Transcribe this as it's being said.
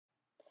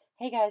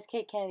Hey guys,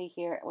 Kate Kennedy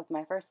here with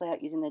my first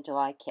layout using the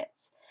July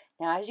kits.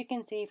 Now, as you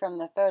can see from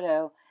the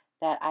photo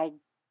that I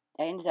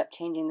ended up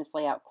changing this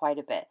layout quite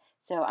a bit.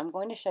 So I'm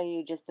going to show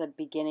you just the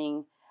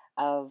beginning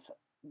of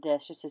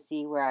this just to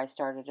see where I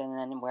started and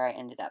then where I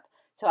ended up.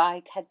 So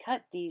I had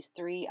cut these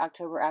 3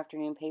 October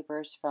afternoon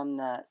papers from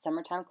the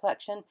summertime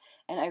collection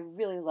and I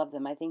really love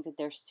them. I think that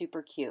they're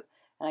super cute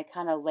and I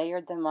kind of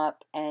layered them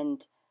up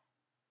and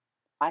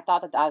I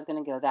thought that I was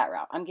going to go that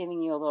route. I'm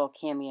giving you a little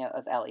cameo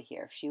of Ellie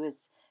here. She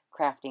was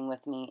crafting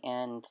with me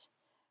and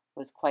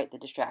was quite the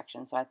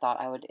distraction, so I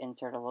thought I would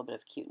insert a little bit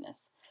of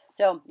cuteness.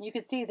 So you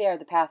could see there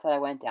the path that I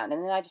went down,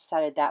 and then I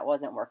decided that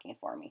wasn't working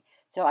for me.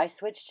 So I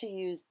switched to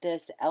use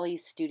this Ellie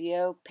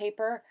Studio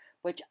paper,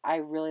 which I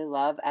really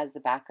love as the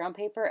background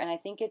paper, and I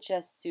think it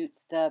just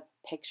suits the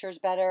pictures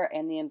better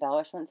and the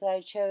embellishments that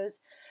I chose.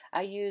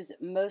 I use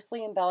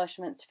mostly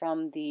embellishments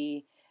from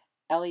the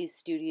Ellie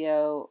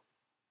Studio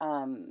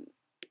um,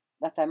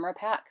 ephemera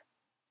pack.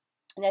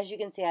 And as you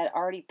can see, I had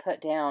already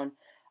put down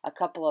a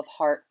couple of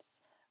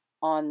hearts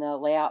on the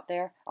layout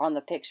there, on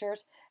the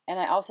pictures. And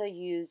I also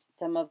used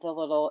some of the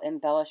little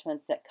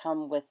embellishments that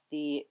come with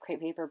the crepe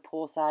paper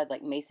poolside,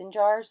 like mason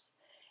jars.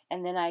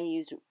 And then I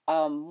used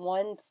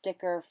one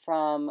sticker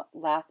from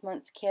last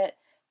month's kit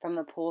from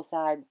the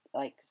poolside,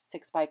 like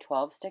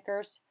 6x12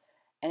 stickers.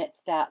 And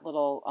it's that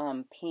little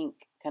pink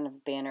kind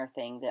of banner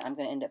thing that I'm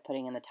going to end up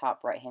putting in the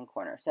top right hand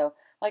corner. So,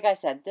 like I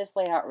said, this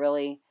layout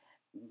really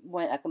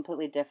went a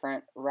completely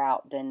different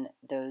route than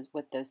those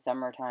with those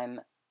summertime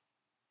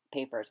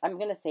papers. I'm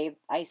gonna save.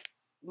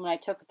 When I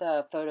took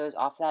the photos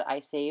off that, I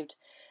saved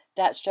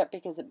that strip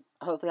because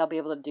hopefully I'll be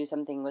able to do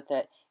something with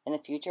it in the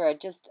future. I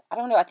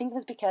don't know. I think it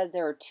was because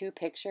there were 2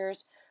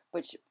 pictures,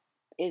 which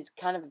is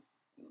kind of,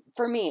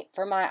 for me,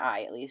 for my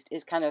eye at least,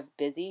 is kind of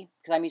busy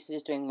because I'm used to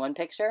just doing 1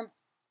 picture.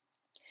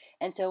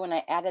 And so when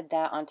I added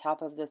that on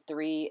top of the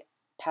 3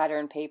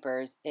 pattern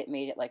papers, it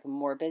made it like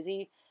more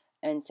busy.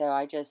 And so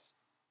I just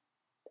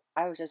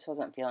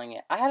wasn't feeling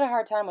it. I had a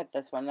hard time with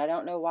this one. I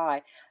don't know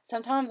why.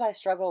 Sometimes I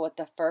struggle with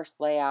the first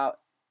layout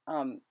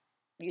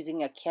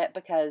using a kit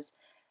because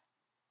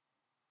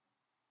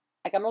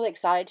like I'm really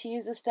excited to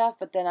use this stuff,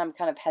 but then I'm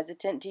kind of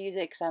hesitant to use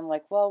it because I'm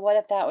like, well, what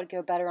if that would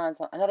go better on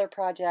another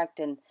project?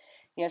 And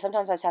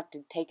sometimes I just have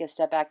to take a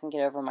step back and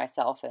get over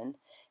myself and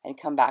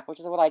come back, which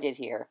is what I did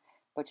here,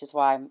 which is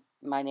why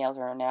my nails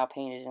are now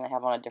painted and I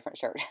have on a different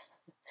shirt.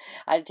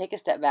 I had to take a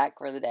step back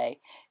for the day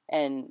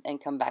and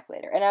come back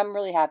later. And I'm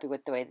really happy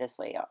with the way this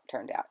layout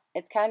turned out.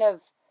 It's kind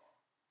of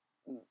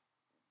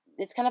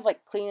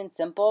like clean and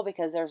simple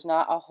because there's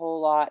not a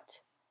whole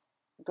lot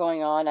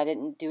going on. I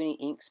didn't do any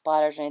ink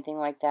splatters or anything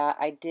like that.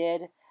 I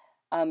did,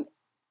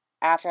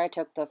 after I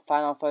took the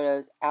final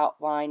photos,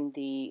 outline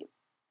the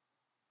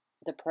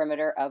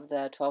perimeter of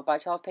the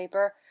 12x12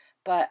 paper,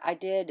 but I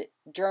did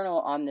journal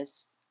on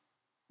this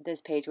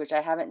page, which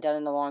I haven't done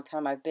in a long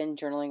time. I've been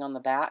journaling on the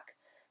back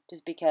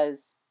just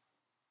because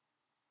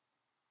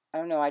I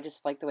don't know, I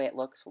just like the way it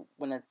looks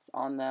when it's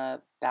on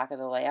the back of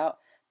the layout.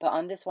 But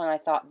on this one, I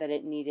thought that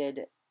it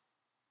needed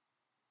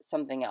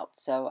something else.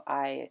 So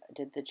I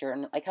did the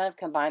journal. I kind of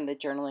combined the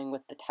journaling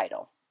with the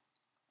title.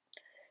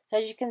 So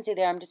as you can see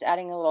there, I'm just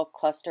adding a little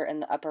cluster in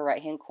the upper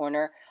right hand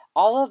corner.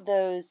 All of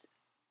those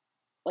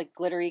like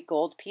glittery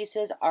gold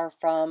pieces are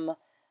from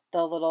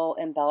the little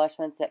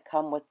embellishments that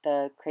come with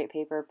the crepe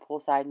paper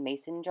poolside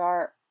mason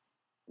jars,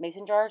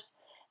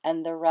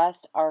 and the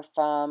rest are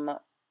from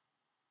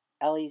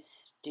Ellie's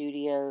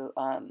Studio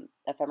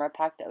ephemera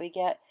pack that we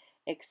get,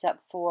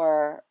 except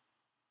for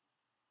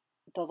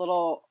the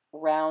little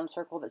round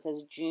circle that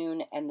says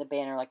June and the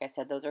banner. Like I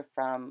said, those are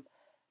from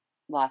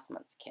last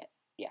month's kit.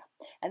 Yeah.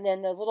 And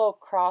then those little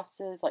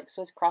crosses, like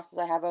Swiss crosses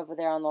I have over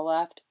there on the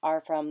left, are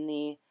from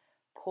the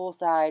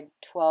poolside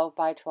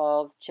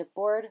 12x12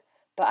 chipboard.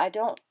 But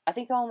I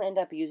think I'll only end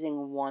up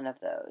using one of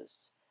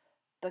those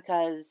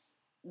because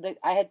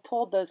I had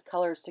pulled those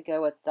colors to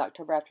go with the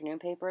October afternoon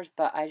papers,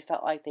 but I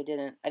felt like I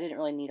didn't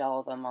really need all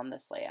of them on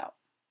this layout.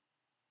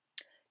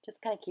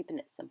 Just kind of keeping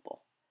it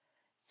simple.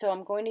 So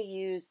I'm going to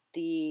use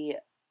the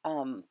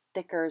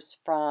thickers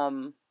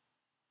from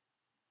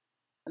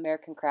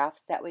American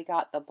Crafts that we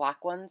got, the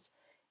black ones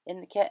in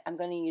the kit. I'm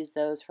going to use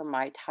those for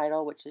my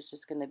title, which is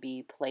just going to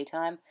be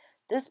Playtime.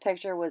 This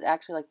picture was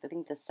actually like I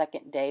think the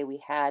second day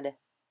we had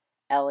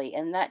Ellie,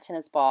 and that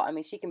tennis ball, I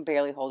mean, she can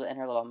barely hold it in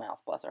her little mouth,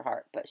 bless her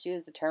heart, but she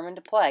was determined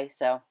to play,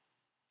 so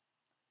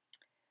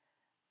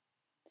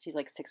she's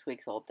like 6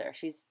 weeks old there.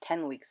 She's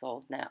 10 weeks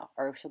old now,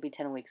 or she'll be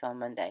 10 weeks on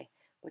Monday,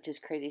 which is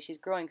crazy. She's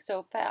growing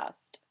so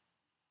fast.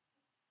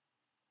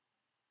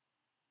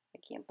 I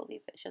can't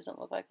believe it. She doesn't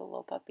look like a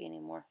little puppy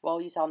anymore. Well,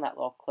 you saw in that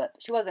little clip.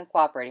 She wasn't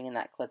cooperating in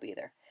that clip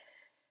either.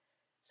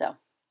 So,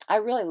 I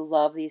really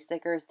love these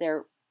thickers.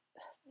 They're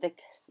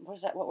thick.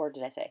 What word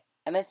did I say?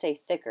 I meant to say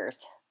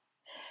thickers.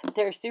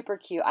 They're super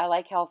cute. I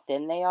like how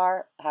thin they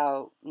are,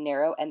 how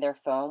narrow, and they're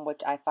foam,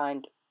 which I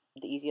find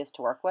the easiest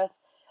to work with.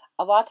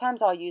 A lot of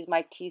times I'll use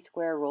my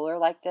T-square ruler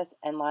like this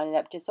and line it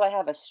up just so I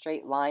have a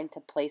straight line to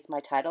place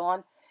my title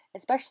on,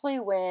 especially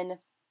when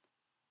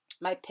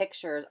my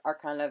pictures are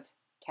kind of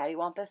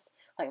cattywampus.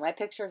 Like my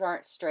pictures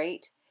aren't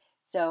straight,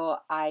 so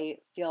I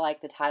feel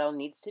like the title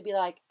needs to be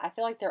like, I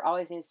feel like there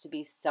always needs to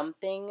be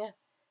something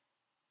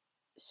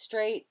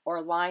straight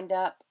or lined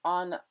up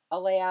on a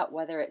layout,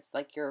 whether it's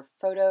like your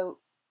photo,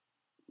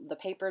 the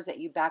papers that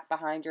you back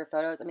behind your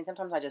photos. I mean,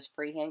 sometimes I just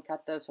freehand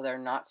cut those so they're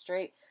not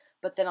straight,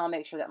 but then I'll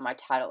make sure that my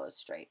title is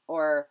straight,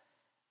 or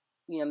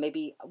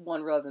maybe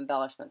one row of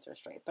embellishments are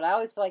straight. But I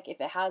always feel like if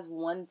it has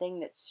one thing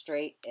that's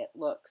straight, it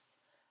looks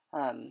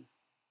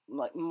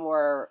like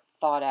more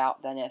thought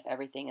out than if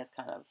everything is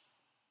kind of,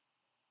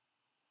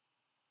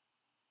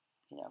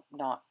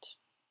 not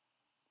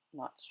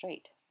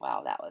straight.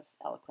 Wow, that was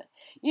eloquent.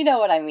 You know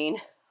what I mean.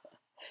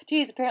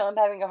 Geez, apparently I'm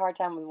having a hard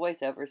time with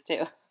voiceovers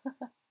too.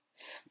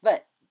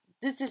 But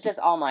this is just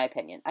all my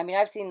opinion. I mean,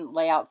 I've seen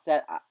layouts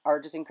that are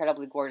just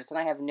incredibly gorgeous, and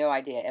I have no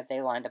idea if they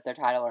lined up their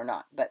title or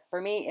not. But for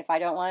me, if I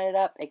don't line it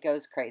up, it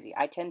goes crazy.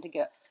 I tend to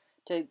go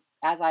to,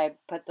 as I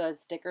put the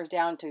stickers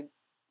down, to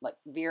like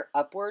veer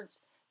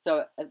upwards,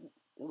 so it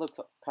looks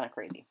kind of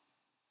crazy.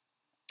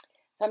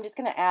 So I'm just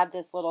going to add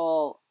this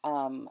little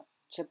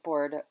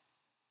chipboard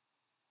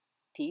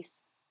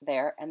piece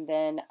there, and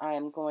then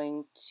I'm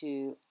going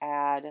to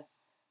add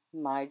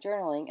my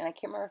journaling, and I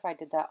can't remember if I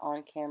did that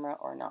on camera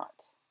or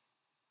not.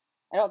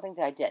 I don't think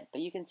that I did,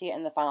 but you can see it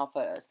in the final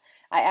photos.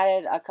 I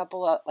added a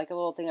couple of, like a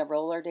little thing of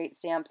roller date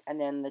stamps, and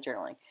then the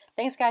journaling.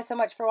 Thanks guys so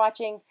much for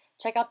watching.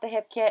 Check out the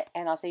hip kit,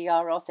 and I'll see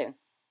y'all real soon.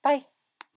 Bye.